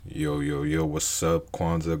Yo, yo, yo, what's up,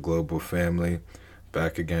 Kwanzaa Global Family?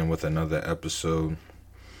 Back again with another episode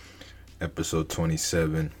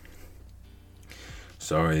 27.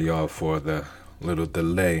 Sorry, y'all, for the little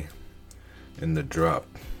delay in the drop,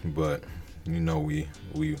 but we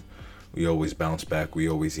always bounce back. We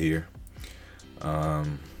always here,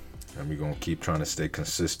 and we're gonna keep trying to stay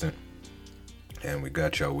consistent. And we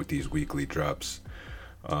got y'all with these weekly drops,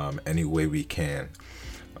 any way we can.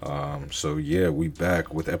 So yeah, we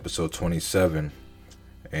back with episode 27,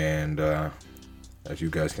 and as you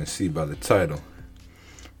guys can see by the title,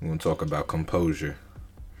 we're gonna talk about composure.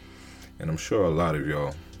 And I'm sure a lot of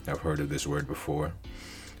y'all have heard of this word before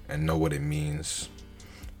and know what it means.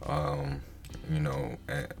 And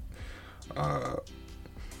I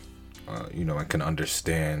can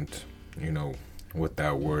understand, what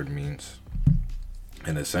that word means.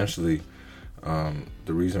 And essentially, the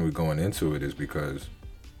reason we're going into it is because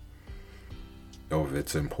of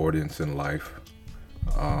its importance in life,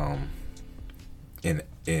 in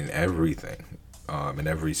everything, in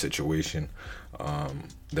every situation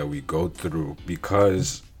that we go through.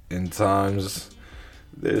 Because there's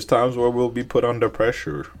times where we'll be put under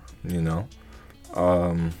pressure,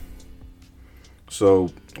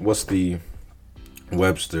 So, what's the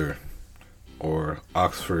Webster or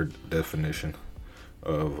Oxford definition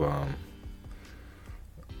of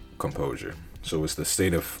composure? So it's the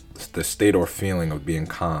state or feeling of being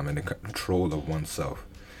calm and in control of oneself.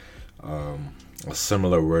 A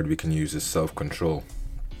similar word we can use is self-control,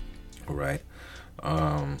 right?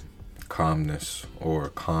 Calmness or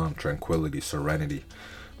calm, tranquility, serenity.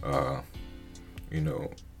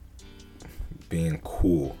 Being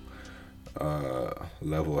cool,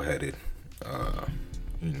 level-headed.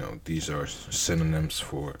 These are synonyms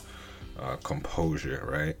for composure,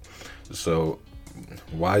 right? So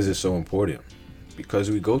why is it so important?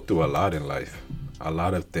 Because we go through a lot in life, a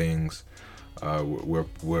lot of things.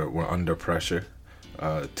 We're under pressure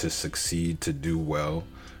to succeed, to do well.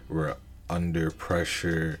 We're under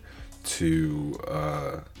pressure to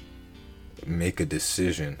make a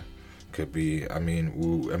decision. Could be,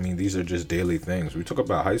 these are just daily things. We talk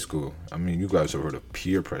about high school. You guys have heard of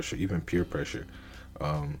peer pressure, even peer pressure.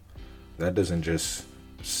 That doesn't just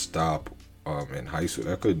stop in high school.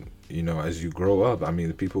 That could, as you grow up,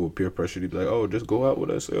 the people with peer pressure, they'd be like, oh, just go out with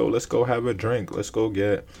us. Oh, let's go have a drink. Let's go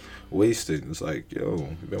get wasted. It's like, yo,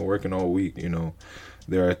 you've been working all week.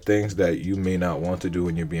 There are things that you may not want to do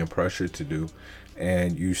and you're being pressured to do.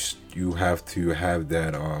 And you have to have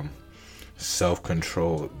that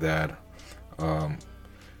self-control, that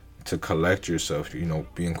to collect yourself,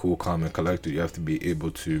 being cool, calm, and collected. You have to be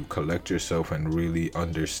able to collect yourself and really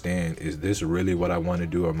understand, is this really what I want to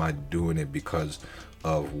do, or am I doing it because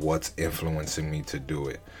of what's influencing me to do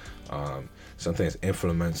it? Something's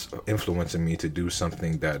influencing me to do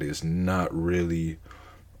something that is not really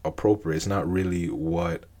appropriate. It's not really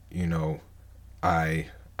what,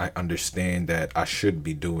 I understand that I should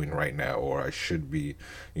be doing right now, or I should be,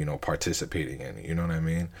 participating in, you know what I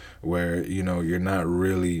mean? Where, you're not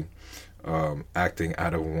really acting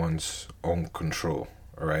out of one's own control,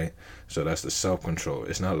 all right? So that's the self-control.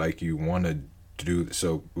 It's not like you want to do,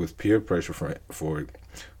 so with peer pressure, for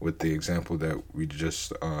with the example that we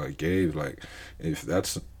just gave, like, if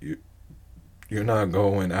that's, you're not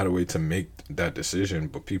going out of the way to make that decision,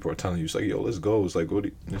 but people are telling you, it's like, yo, let's go. It's like,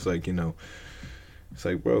 it's like, it's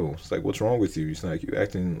like, bro, it's like, what's wrong with you? It's like, you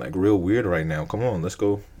acting like real weird right now. Come on, let's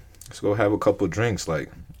go have a couple drinks. Like,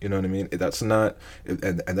 you know what I mean? That's not,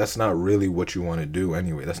 and that's not really what you want to do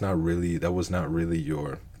anyway. That was not really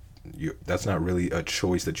your, that's not really a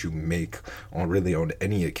choice that you make on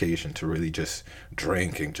any occasion, to really just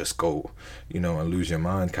drink and just go, and lose your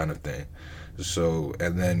mind kind of thing. So,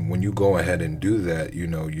 and then when you go ahead and do that, you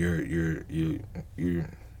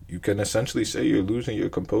can essentially say you're losing your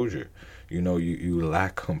composure. You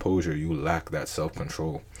lack composure. You lack that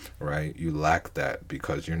self-control, right? You lack that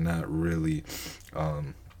because you're not really,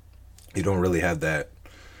 you don't really have that,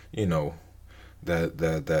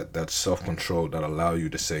 that self-control that allow you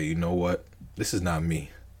to say, you know what, this is not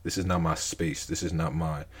me. This is not my space. This is not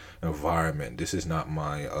my environment. This is not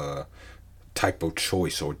my type of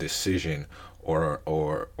choice or decision or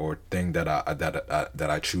thing that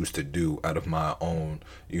I choose to do out of my own,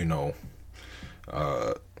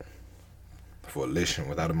 volition,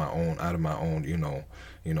 out of my own, I'm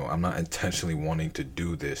not intentionally wanting to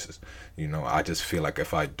do this. I just feel like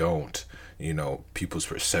if I don't, people's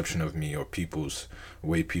perception of me, or people's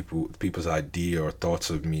idea or thoughts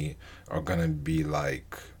of me are gonna be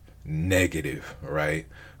like negative, right?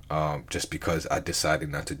 Just because I decided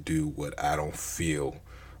not to do what I don't feel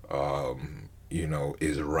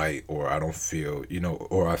is right, or I don't feel,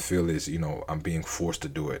 or I feel is, I'm being forced to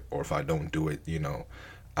do it, or if I don't do it,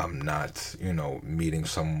 I'm not, meeting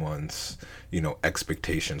someone's,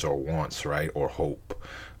 expectations or wants, right, or hope,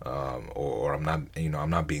 or I'm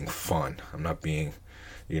not being fun. I'm not being,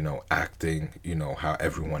 acting, how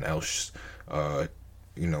everyone else, uh,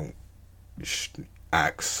 you know, sh-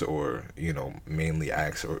 acts, or mainly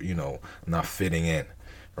acts, or I'm not fitting in,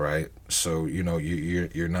 right? So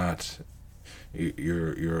you're not,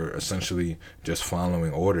 you're essentially just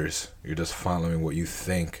following orders. You're just following what you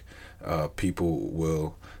think people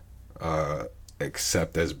will uh,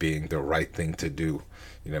 accept as being the right thing to do.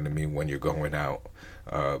 You know what I mean? When you're going out,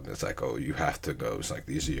 it's like, oh, you have to go. It's like,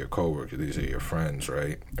 these are your coworkers, these are your friends,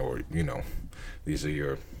 right? Or these are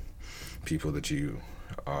your people that you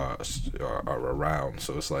are around.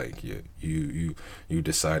 So it's like you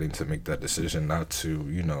deciding to make that decision not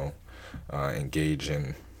to engage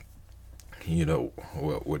in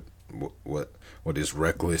what is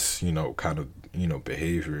reckless, kind of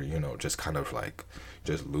behavior, just kind of like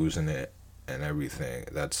just losing it and everything.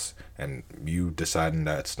 And you deciding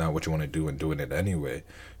that's not what you want to do and doing it anyway.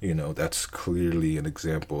 That's clearly an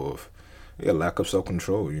example of, yeah, lack of self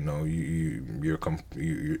control. You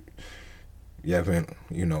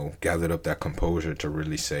haven't gathered up that composure to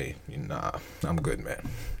really say, nah, I'm good, man.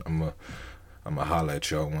 I'm a I'm gonna holler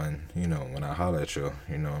at y'all when I holler at y'all.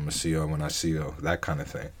 I'm gonna see y'all when I see y'all. That kind of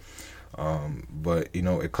thing. But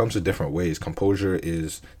it comes in different ways. Composure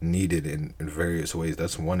is needed in various ways.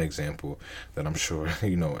 That's one example that I'm sure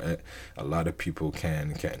a lot of people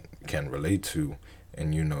can relate to.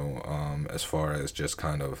 And as far as just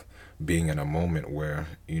kind of being in a moment where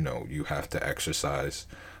you have to exercise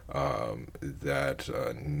that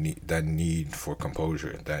need for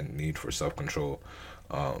composure, that need for self control.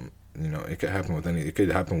 It could happen with any. It could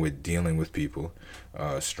happen with dealing with people,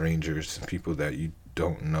 strangers, people that you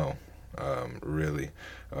don't know, really.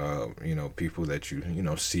 People that you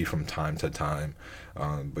see from time to time,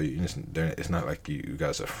 but it's not like you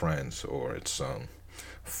guys are friends, or it's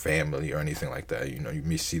family or anything like that. You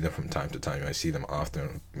may see them from time to time. You might see them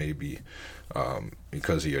often, maybe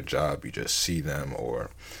because of your job. You just see them, or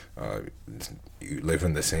you live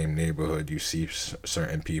in the same neighborhood. You see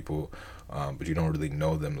certain people, but you don't really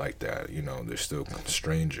know them like that. They're still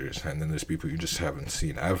strangers. And then there's people you just haven't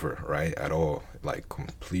seen ever, right? At all, like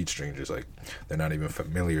complete strangers. Like they're not even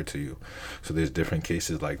familiar to you. So there's different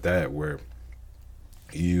cases like that where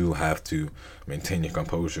you have to maintain your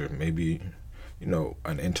composure. Maybe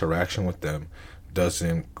an interaction with them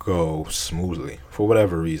doesn't go smoothly for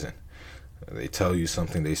whatever reason. They tell you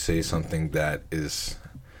something, they say something that is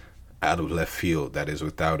out of left field, that is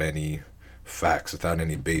without any facts, without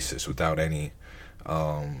any basis, without any,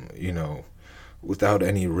 you know, without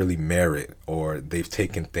any really merit, or they've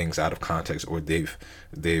taken things out of context, or they've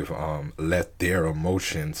let their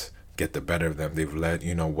emotions get the better of them. They've let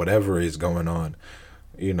whatever is going on,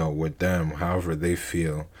 with them, however they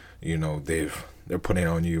feel, they're putting it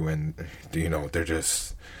on you, and they're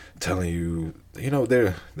just telling you,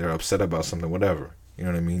 they're upset about something, whatever. You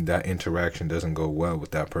know what I mean? That interaction doesn't go well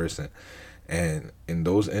with that person. And in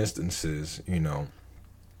those instances,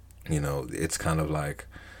 it's kind of like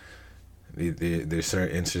there's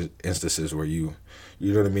certain instances where you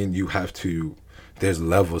know what I mean? You have to, there's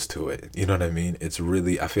levels to it. You know what I mean? It's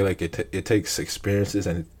really, I feel like it takes experiences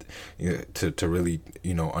and to really,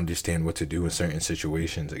 understand what to do in certain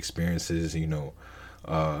situations, experiences,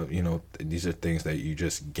 these are things that you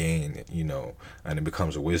just gain, and it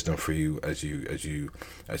becomes wisdom for you as you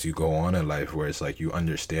go on in life, where it's like you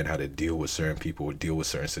understand how to deal with certain people, deal with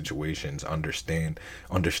certain situations, understanding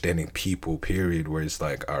people, period, where it's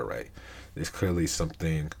like, all right, there's clearly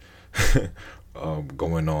something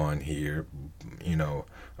going on here,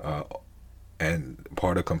 and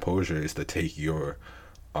part of composure is to take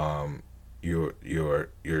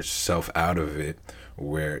yourself out of it,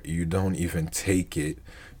 where you don't even take it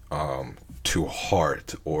to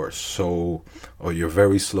heart, or you're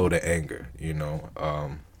very slow to anger, you know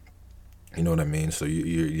what I mean? So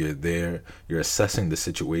you're there, you're assessing the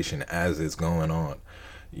situation as it's going on,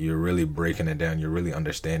 you're really breaking it down, you're really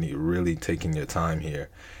understanding, you're really taking your time here,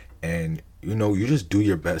 and you just do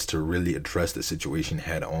your best to really address the situation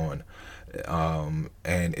head on.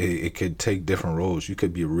 And it could take different roles. You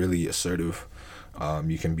could be really assertive,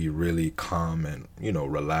 you can be really calm and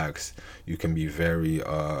relaxed. You can be very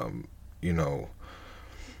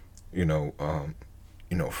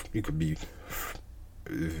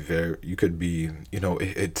you could be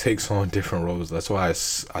it takes on different roles. That's why I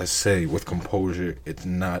say with composure, it's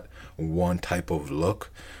not one type of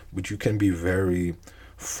look, but you can be very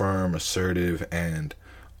firm, assertive, and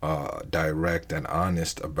direct and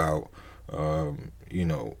honest about, you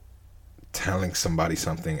know, telling somebody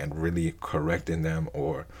something and really correcting them,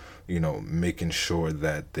 or making sure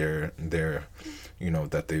that they're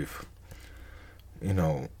that they've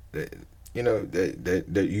that,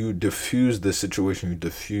 that you diffuse the situation, you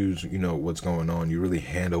diffuse what's going on, you really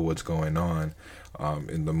handle what's going on,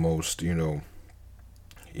 in the most you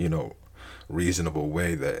know reasonable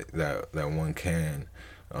way that one can.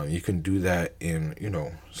 You can do that in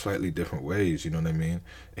slightly different ways. You know what I mean?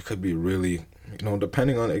 It could be really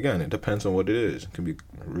depending on, again, it depends on what it is. It can be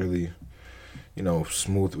really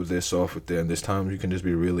smooth with this, soft with it, and this time you can just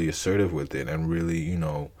be really assertive with it and really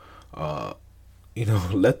uh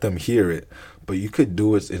let them hear it. But you could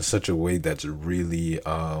do it in such a way that's really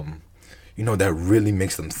that really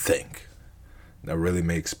makes them think, that really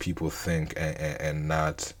makes people think, and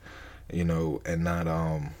not and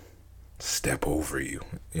not step over you.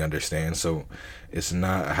 You understand? So it's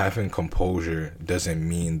not, having composure doesn't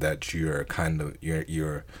mean that you're kind of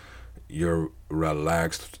you're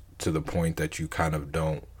relaxed to the point that you kind of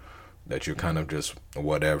don't, that you're kind of just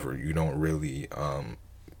whatever, you don't really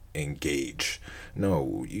engage.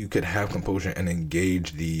 No, you could have composure and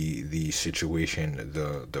engage the situation,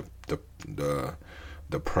 the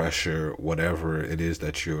pressure, whatever it is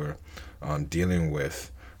that you're dealing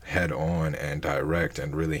with, head on and direct,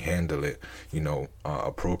 and really handle it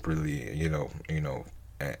appropriately,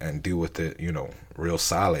 and deal with it real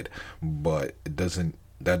solid. But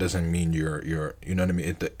that doesn't mean you're you know what I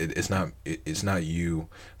mean, it's not you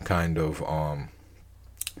kind of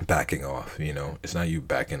backing off. It's not you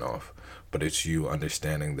backing off, but it's you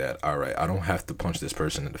understanding that, all right, I don't have to punch this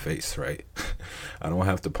person in the face, right? I don't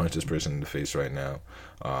have to punch this person in the face right now,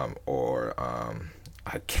 or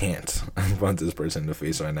I can't punch this person in the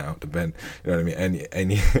face right now. Depend, you know what I mean?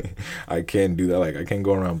 Any I can't do that. Like, I can't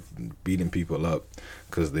go around beating people up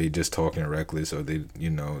because they just talking reckless, or they're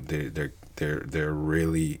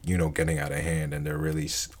really getting out of hand, and they're really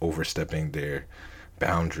overstepping their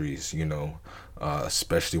boundaries.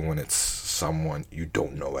 Especially when it's someone you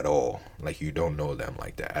don't know at all. Like, you don't know them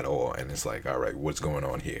like that at all, and it's like, all right, what's going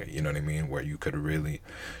on here? You know what I mean? Where you could really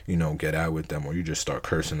get out with them, or you just start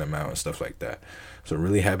cursing them out and stuff like that. So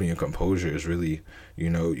really having your composure is really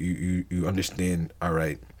you understand, all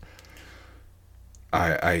right,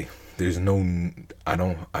 I there's no,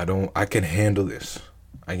 I can handle this.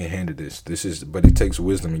 I can handle this. This is, but it takes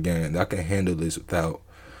wisdom again. I can handle this without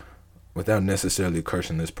necessarily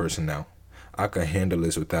cursing this person out. I can handle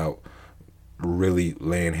this without really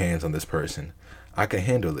laying hands on this person. I can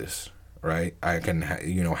handle this, right? I can,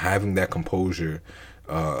 having that composure,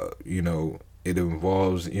 it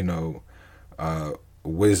involves,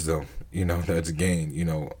 wisdom, that's gained,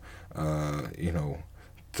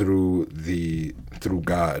 through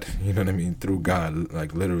God, you know what I mean? Through God,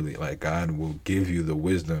 like literally, like God will give you the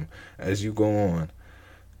wisdom as you go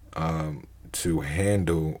on, to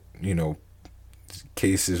handle,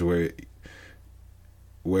 cases where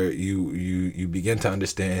you begin to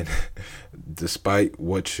understand, despite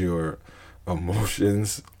what your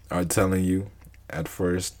emotions are telling you at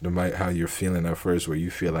first, despite how you're feeling at first, where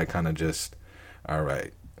you feel like kind of just, all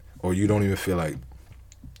right, or you don't even feel like,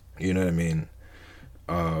 you know what I mean,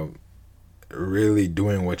 really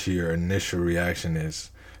doing what your initial reaction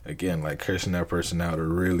is, again, like cursing that person out, or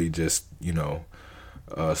really just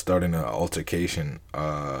starting an altercation.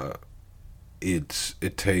 It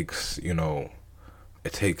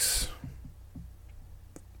takes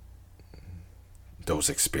those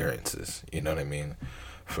experiences, you know what I mean,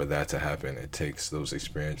 for that to happen. It takes those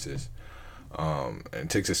experiences, and it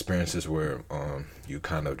takes experiences where you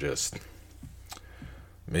kind of just,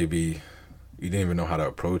 maybe you didn't even know how to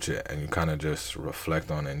approach it, and you kind of just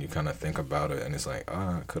reflect on it, and you kind of think about it, and it's like,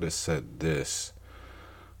 I could have said this,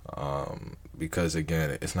 because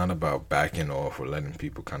again, it's not about backing off or letting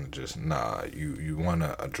people kind of just, you want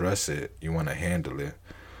to address it, you want to handle it,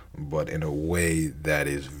 but in a way that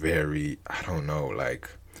is very, I don't know, like,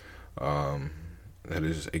 that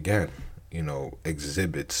is, again,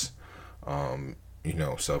 exhibits,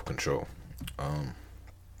 self-control.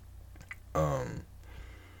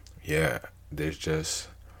 Yeah, there's just,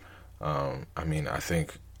 I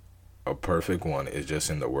think a perfect one is just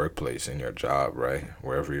in the workplace, in your job, right?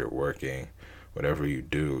 Wherever you're working, whatever you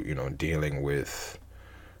do, dealing with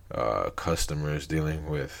customers, dealing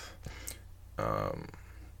with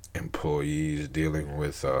employees, dealing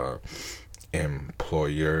with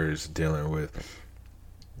employers, dealing with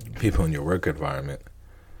people in your work environment.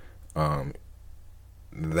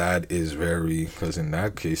 That is very, because in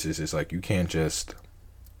that cases, it's like you can't just,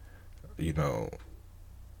 you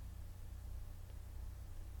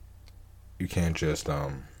can't just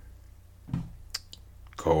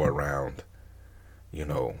go around, you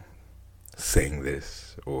know, saying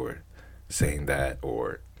this or saying that,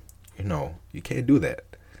 or you can't do that.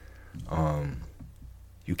 Um,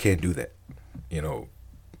 you can't do that. You know,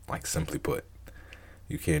 like simply put,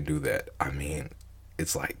 you can't do that. I mean,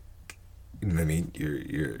 it's like, you know what I mean. You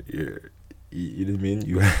know what I mean.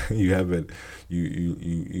 You you haven't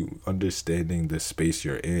you understanding the space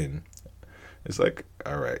you're in. It's like,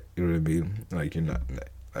 all right, you know what I mean. Like you're not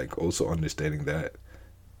like also understanding that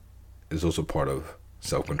is also part of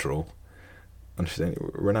self control.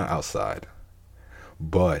 Understanding we're not outside,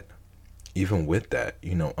 but even with that,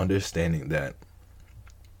 understanding that,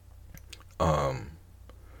 um,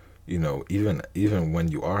 even when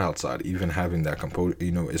you are outside, even having that composure,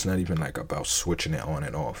 it's not even like about switching it on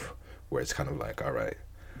and off, where it's kind of like, all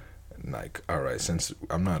right, since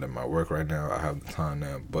I'm not in my work right now, I have the time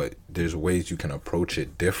now, but there's ways you can approach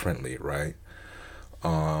it differently, right?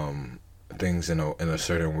 Things in a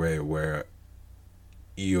certain way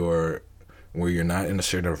you're where you're not in a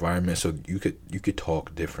certain environment, so you could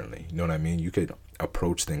talk differently. You know what I mean? You could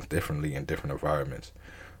approach things differently in different environments,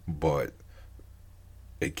 but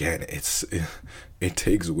again, it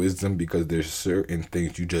takes wisdom because there's certain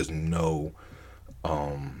things you just know.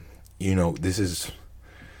 This is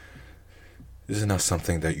not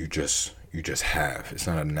something that you just have. It's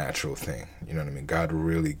not a natural thing. You know what I mean? God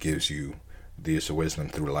really gives you this wisdom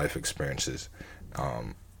through life experiences,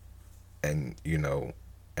 um, and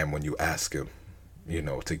and when you ask Him,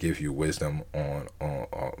 to give you wisdom on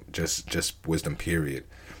just wisdom. Period.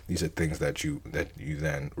 These are things that you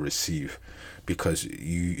then receive, because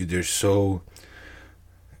they're so.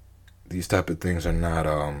 These type of things are not.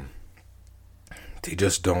 They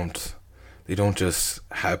just don't. They don't just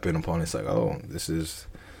happen upon. It's like, oh, this is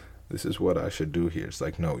what I should do here. It's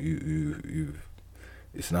like, no, you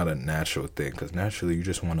it's not a natural thing, because naturally you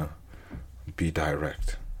just want to be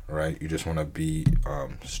direct, right? You just want to be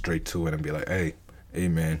straight to it and be like, hey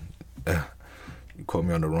man, you caught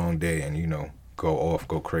me on the wrong day, and go off,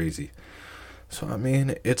 go crazy. So I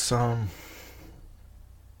mean, it's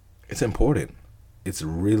important. It's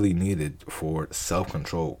really needed for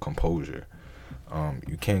self-control, composure.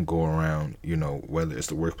 You can't go around, whether it's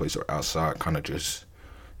the workplace or outside, kind of just,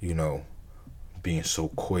 you know, being so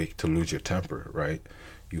quick to lose your temper, right?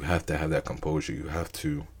 You have to have that composure. You have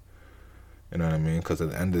to, you know what I mean? Because at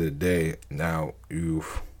the end of the day, now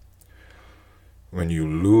when you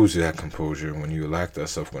lose that composure, when you lack that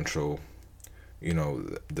self control,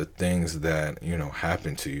 the things that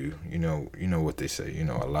happen to you, you know what they say,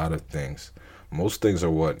 a lot of things, most things are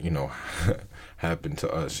what happen to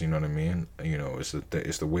us, you know what I mean. It's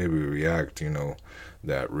the way we react,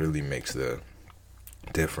 that really makes the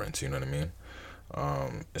difference, you know what I mean.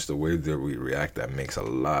 It's the way that we react that makes a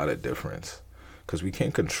lot of difference, because we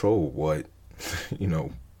can't control what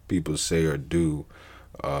people say or do,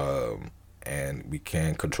 and we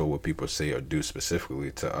can't control what people say or do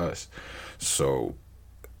specifically to us. So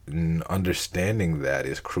understanding that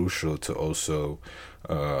is crucial to also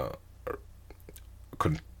uh,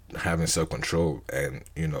 having self-control, and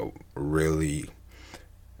really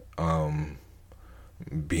um,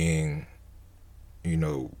 being you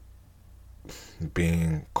know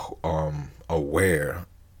being aware,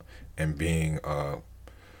 and being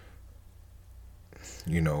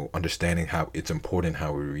understanding how it's important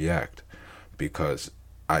how we react, because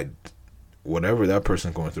I whatever that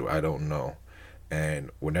person's going through, I don't know. And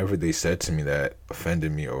whenever they said to me that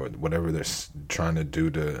offended me, or whatever they're trying to do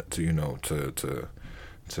to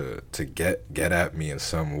to get at me in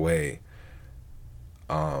some way,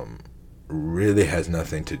 really has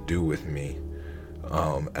nothing to do with me,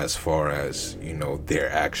 as far as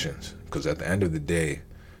their actions. Because at the end of the day,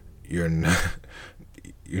 you're not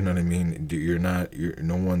you know what I mean. You're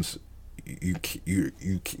no one's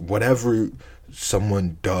whatever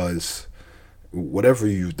someone does, whatever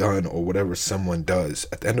you've done, or whatever someone does,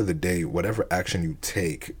 at the end of the day, whatever action you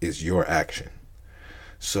take is your action.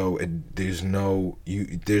 So there's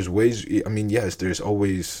ways. I mean, yes, there's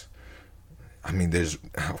always. I mean, there's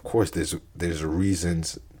of course there's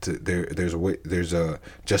reasons to there's a way, there's a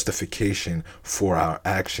justification for our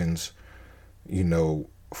actions.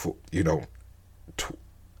 For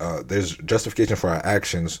there's justification for our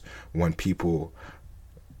actions when people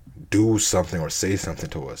do something or say something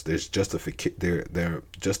to us. There are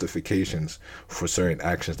justifications for certain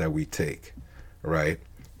actions that we take, right?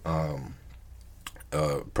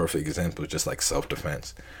 Perfect example is just like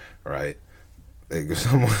self-defense, right? Like if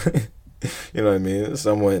someone, you know what I mean.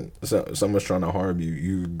 Someone's trying to harm you.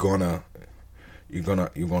 You're gonna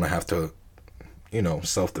have to,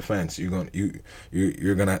 self-defense. You're gonna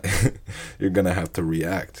you're gonna have to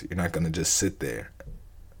react. You're not gonna just sit there.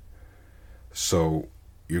 So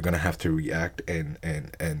you're gonna have to react, and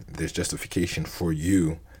there's justification for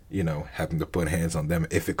you, having to put hands on them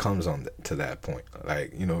if it comes on to that point.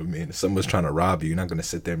 Like, you know what I mean? If someone's trying to rob you, you're not gonna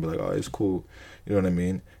sit there and be like, oh, it's cool. You know what I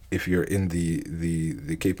mean? If you're in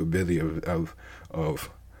the capability of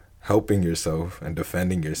helping yourself and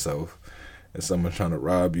defending yourself, and someone's trying to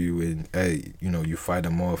rob you, and hey, you fight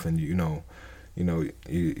them off, and you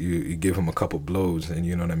give them a couple blows, and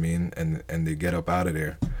you know what I mean, and they get up out of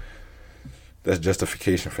there. That's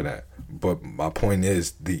justification for that. But my point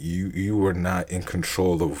is that you were not in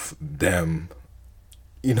control of them,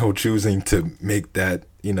 choosing to make that,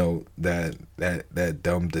 that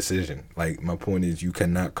dumb decision. Like, my point is, you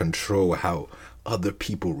cannot control how other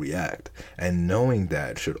people react, and knowing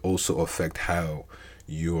that should also affect how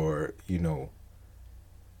you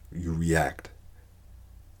react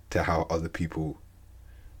to how other people,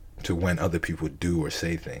 to when other people do or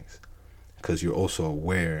say things, because you're also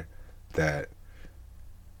aware that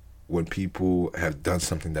when people have done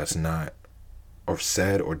something that's not, or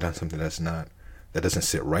said or done something that doesn't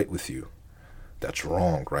sit right with you, that's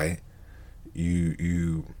wrong, right?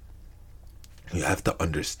 You have to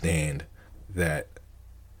understand that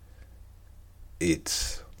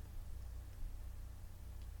it's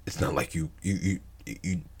not like you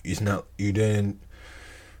it's not, you didn't,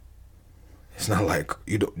 it's not like,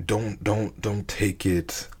 you don't take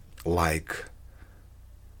it like,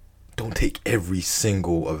 don't take every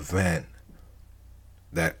single event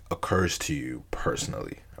that occurs to you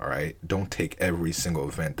personally. All right, don't take every single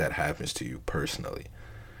event that happens to you personally,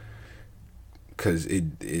 because it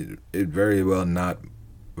very well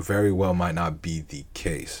might not be the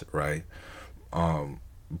case, right?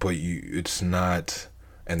 But it's not,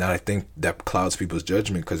 and I think that clouds people's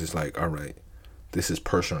judgment, because it's like, all right, this is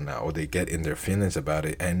personal now, or they get in their feelings about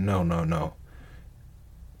it, and no,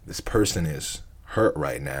 this person is hurt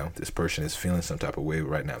right now. This person is feeling some type of way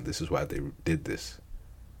right now. This is why they did this,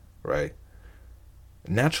 right?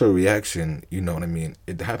 Natural reaction, you know what I mean?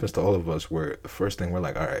 It happens to all of us, where the first thing we're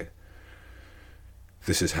like, all right,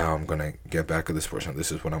 this is how I'm going to get back at this person.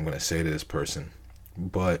 This is what I'm going to say to this person.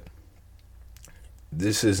 But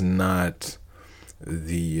this is not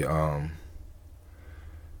the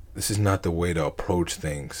way to approach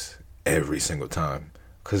things every single time,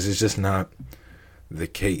 because it's just not the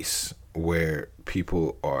case where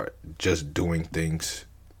people are just doing things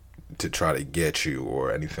to try to get you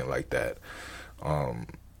or anything like that.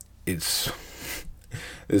 It's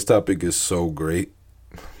This topic is so great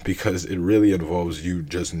because it really involves you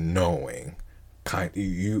just knowing,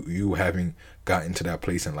 you having gotten to that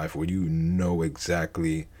place in life where you know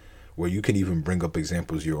exactly, where you can even bring up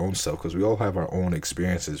examples of your own self, because we all have our own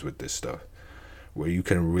experiences with this stuff, where you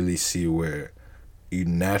can really see where you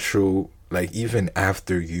natural, like, even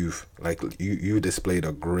after you've, like, you displayed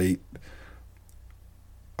a great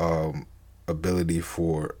ability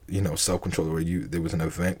for, self-control, where there was an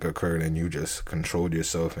event occurred and you just controlled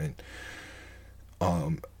yourself and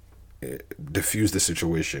diffused the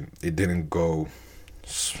situation. It didn't go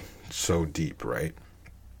so deep, right?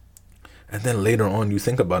 And then later on you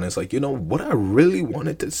think about it, it's like, what I really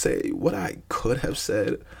wanted to say, what I could have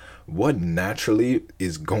said, what naturally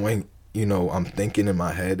is going, I'm thinking in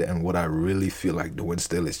my head, and what I really feel like doing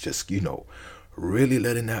still is just, really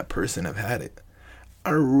letting that person have had it.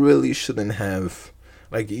 I really shouldn't have,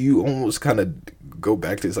 like, you almost kind of go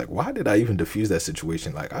back to, it's like, why did I even diffuse that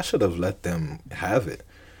situation? Like, I should have let them have it.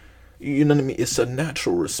 You know what I mean? It's a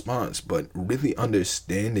natural response, but really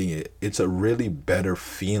understanding it, it's a really better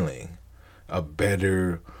feeling, a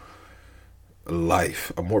better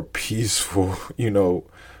life, a more peaceful,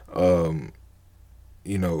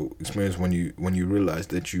 experience when you realize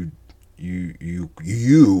that you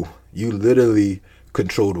literally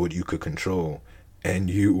controlled what you could control,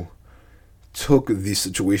 and you took the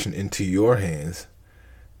situation into your hands,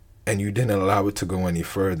 and you didn't allow it to go any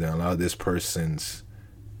further, allow this person's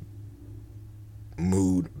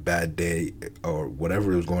mood, bad day, or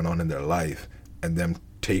whatever was going on in their life, and them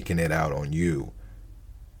taking it out on you.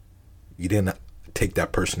 You didn't take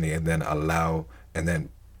that personally and then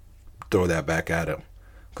throw that back at them,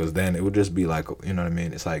 because then it would just be like, you know what I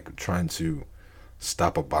mean? It's like trying to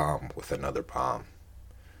stop a bomb with another bomb.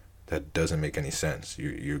 That doesn't make any sense.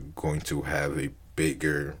 You're going to have a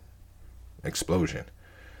bigger explosion.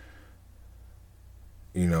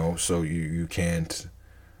 So you can't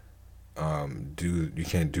you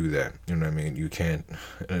can't do that. You know what I mean? You can't.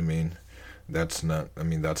 That's not.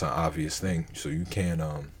 That's an obvious thing. So you can't.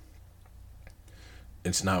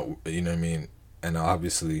 It's not. You know what I mean? And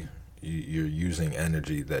obviously, you're using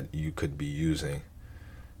energy that you could be using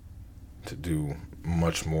to do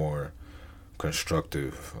much more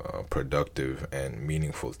constructive, productive, and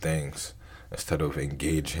meaningful things instead of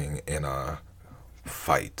engaging in a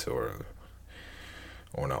fight or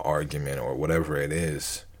an argument or whatever it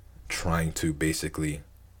is, trying to basically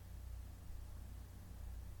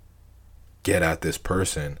get at this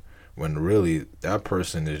person when really that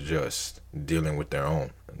person is just dealing with their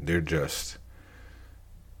own. They're just,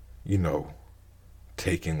 you know,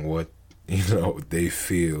 taking what, they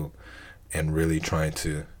feel and really trying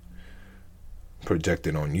to project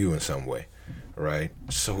it on you in some way, right?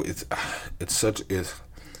 So it's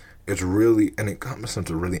really, and it comes down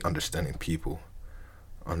to really understanding people,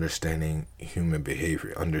 understanding human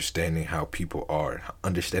behavior, understanding how people are,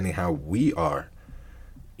 understanding how we are.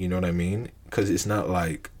 You know what I mean? Because it's not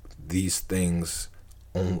like these things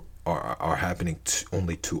are happening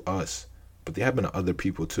only to us, but they happen to other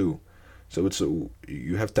people too. So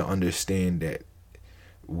you have to understand that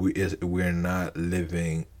we're not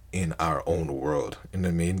living in our own world. You know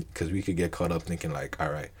what I mean? Because we could get caught up thinking like, all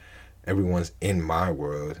right, everyone's in my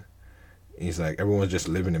world. He's like, everyone's just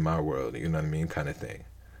living in my world. You know what I mean? Kind of thing.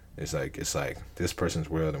 It's like this person's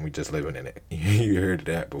world and we just living in it. You heard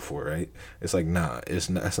that before, right? It's like, nah, it's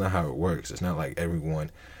not. That's not how it works. It's not like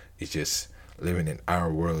everyone is just living in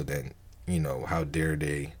our world and how dare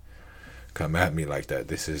they come at me like that?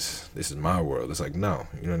 This is my world. It's like, no,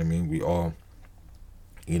 you know what I mean? We all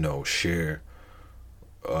share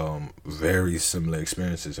very similar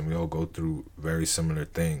experiences, and we all go through very similar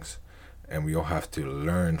things, and we all have to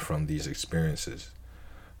learn from these experiences.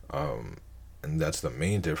 And that's the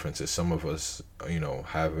main difference, is some of us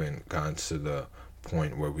haven't gone to the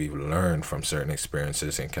point where we've learned from certain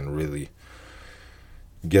experiences and can really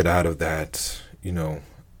get out of that,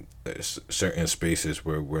 certain spaces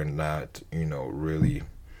where we're not really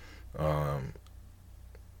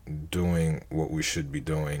doing what we should be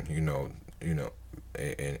doing,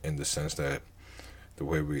 in the sense that the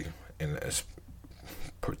way we, and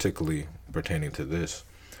particularly pertaining to this,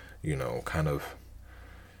 kind of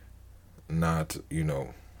not,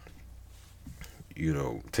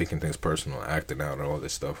 taking things personal, acting out, and all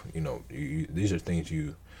this stuff. These are things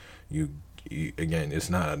you again, it's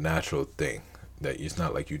not a natural thing. That it's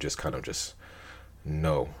not like you just kind of just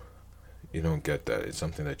know. You don't get that. It's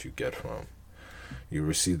something that you get from. You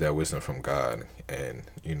receive that wisdom from God, and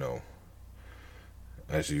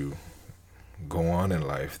as you go on in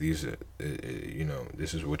life, these are,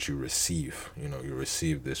 this is what you receive. You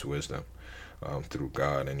receive this wisdom through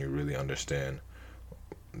God, and you really understand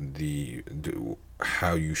the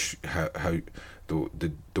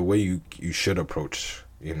way you should approach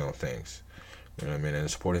things. You know what I mean? And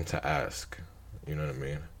it's important to ask. You know what I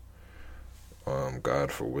mean?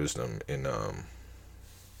 God for wisdom in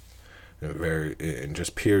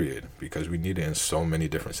just period, because we need it in so many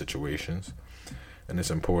different situations, and it's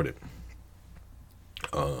important.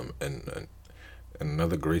 And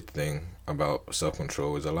another great thing about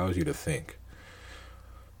self-control is it allows you to think.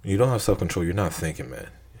 When you don't have self-control, you're not thinking, man.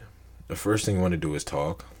 The first thing you want to do is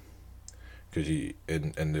talk, because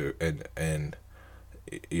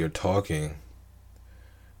you're talking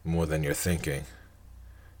more than you're thinking.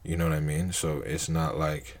 You know what I mean? So it's not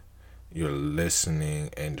like you're listening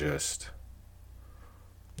and just,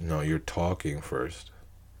 you're talking first.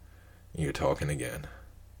 You're talking again.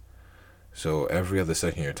 So every other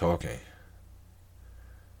second you're talking.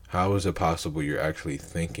 How is it possible you're actually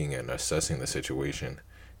thinking and assessing the situation,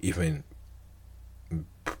 even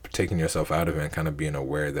taking yourself out of it and kind of being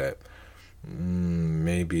aware that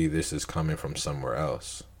maybe this is coming from somewhere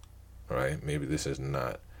else, right? Maybe this is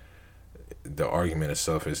not, the argument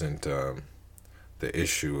itself isn't the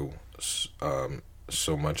issue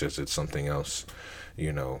so much as it's something else,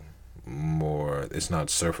 more, it's not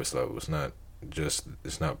surface level, it's not just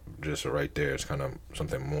right there, it's kind of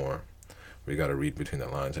something more. We got to read between the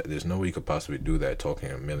lines. There's no way you could possibly do that talking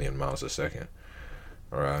a million miles a second,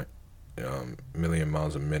 all right? Million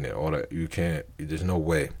miles a minute, all that, you can't, there's no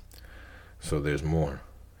way. So there's more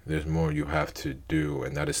you have to do,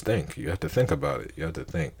 and that is think. You have to think about it. You have to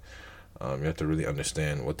think. You have to really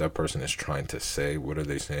understand what that person is trying to say. What are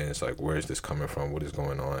they saying? It's like, where is this coming from? What is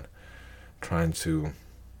going on? Trying to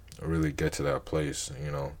really get to that place,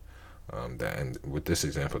 that, and with this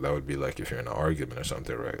example, that would be like if you're in an argument or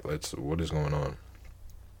something, right? What is going on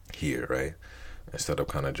here, right? Instead of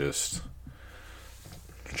kind of just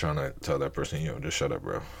trying to tell that person, just shut up,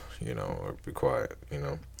 bro, or be quiet,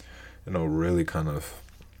 really kind of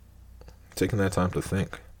taking that time to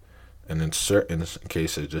think. And in certain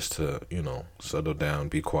cases, just to, settle down,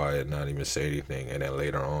 be quiet, not even say anything, and then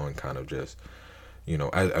later on kind of just,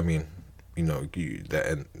 I mean,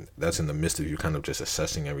 that's in the midst of you kind of just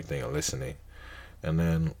assessing everything and listening. and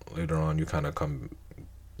then later on you kind of come,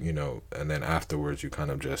 and then afterwards you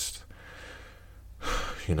kind of just,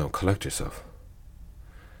 collect yourself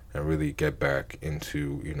and really get back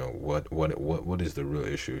into, what is the real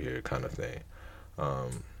issue here, kind of thing.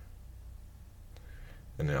 Um,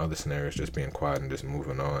 and then other scenarios, just being quiet and just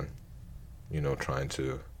moving on, trying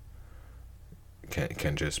to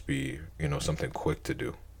can just be, something quick to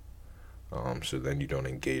do. So then you don't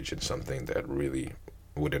engage in something that really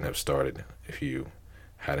wouldn't have started if you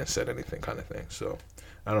hadn't said anything, kind of thing. So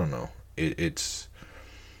I don't know. It's,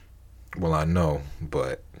 well, I know,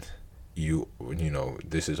 but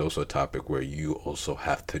this is also a topic where you also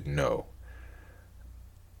have to know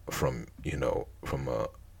from a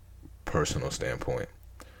personal standpoint.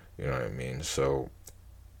 You know what I mean? So,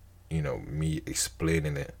 me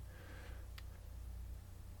explaining it,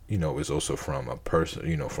 is also from a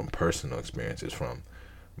person, from personal experiences, from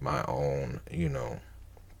my own,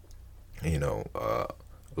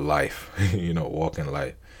 life, walking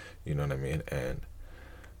life, you know what I mean? And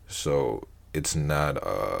so it's not,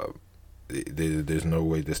 there's no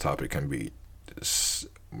way this topic can be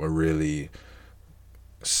really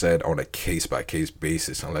said on a case by case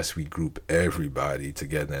basis unless we group everybody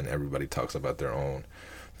together and everybody talks about their own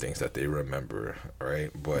things that they remember,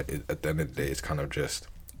 right? But at the end of the day, it's kind of just,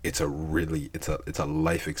 it's a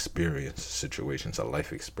life experience situation. It's a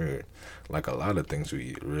life experience, like a lot of things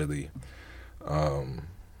we really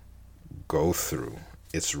go through.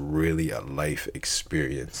 It's really a life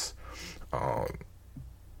experience, um,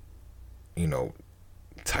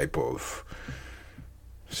 type of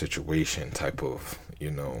situation, type of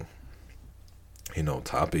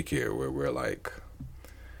topic here, where we're like,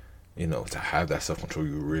 to have that self control,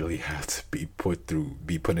 you really have to be put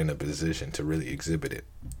in a position to really exhibit it.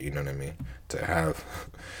 You know what I mean? To have,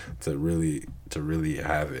 to really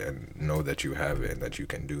have it and know that you have it and that you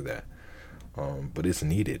can do that. But it's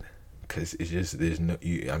needed, because it's just,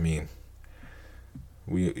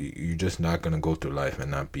 you're just not gonna go through life and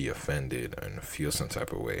not be offended and feel some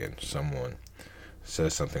type of way, and someone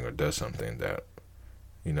says something or does something that,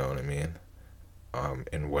 you know what I mean,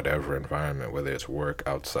 in whatever environment, whether it's work,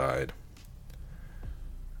 outside,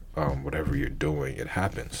 whatever you're doing, it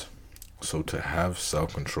happens. So to have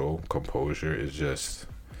self-control, composure is just,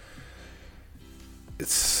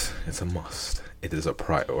 it's a must. It is a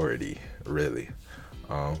priority, really,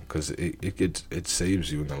 because it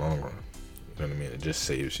saves you in the long run. You know what I mean? It just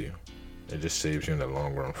saves you. It just saves you in the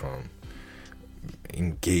long run from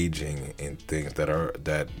engaging in things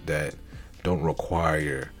that don't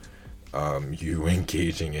require you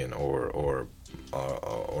engaging in or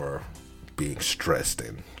being stressed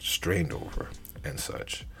and strained over and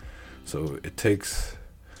such. So it takes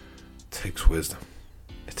wisdom.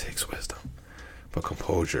 It takes wisdom. But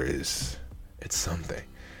composure it's something.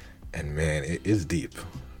 And man, it is deep.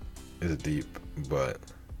 It's deep, but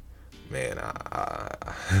man, I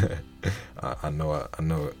know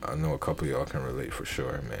a couple of y'all can relate for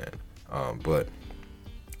sure, man. But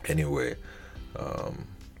anyway,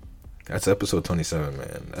 that's episode 27,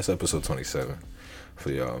 man. That's episode 27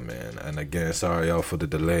 for y'all, man. And again, sorry y'all for the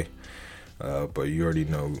delay. But you already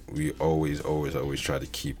know we always try to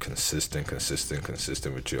keep consistent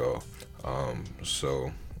with y'all.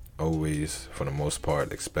 So always, for the most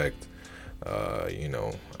part, expect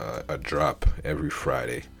a drop every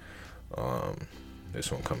Friday.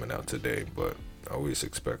 This one coming out today, but always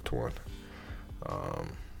expect one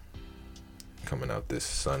coming out this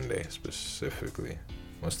Sunday specifically.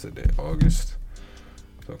 What's the day? August.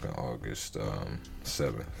 Talking August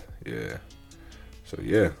 7th. Yeah. So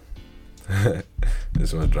yeah.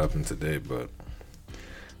 This one's dropping today, but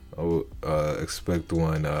expect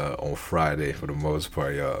one on Friday for the most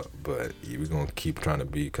part, y'all. But we're gonna keep trying to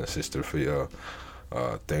be consistent for y'all.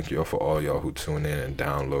 Thank y'all for all y'all who tune in and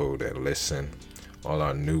download and listen. All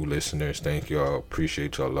our new listeners, thank y'all.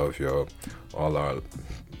 Appreciate y'all. Love y'all. All our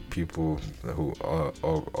people who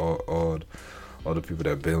all the people that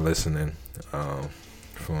have been listening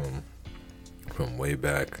from way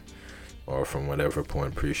back or from whatever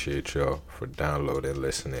point. Appreciate y'all for downloading,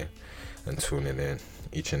 listening, and tuning in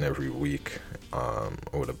each and every week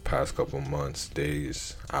over the past couple months,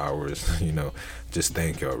 days, hours. Just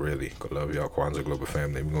thank y'all, really. Love y'all, Kwanzaa Global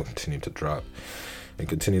Family. We're gonna continue to drop and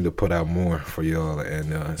continue to put out more for y'all,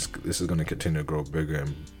 and this is gonna continue to grow bigger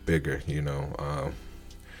and bigger,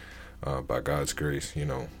 by God's grace,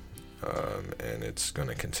 and it's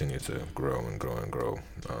gonna continue to grow and grow and grow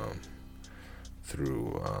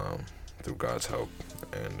through God's help.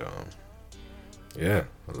 And yeah,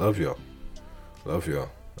 I love y'all.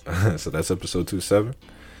 So that's episode 27.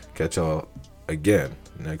 Catch y'all again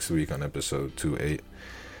next week on episode 28.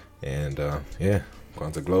 And yeah,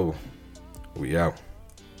 Kwanzaa Global, we out.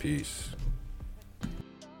 Peace.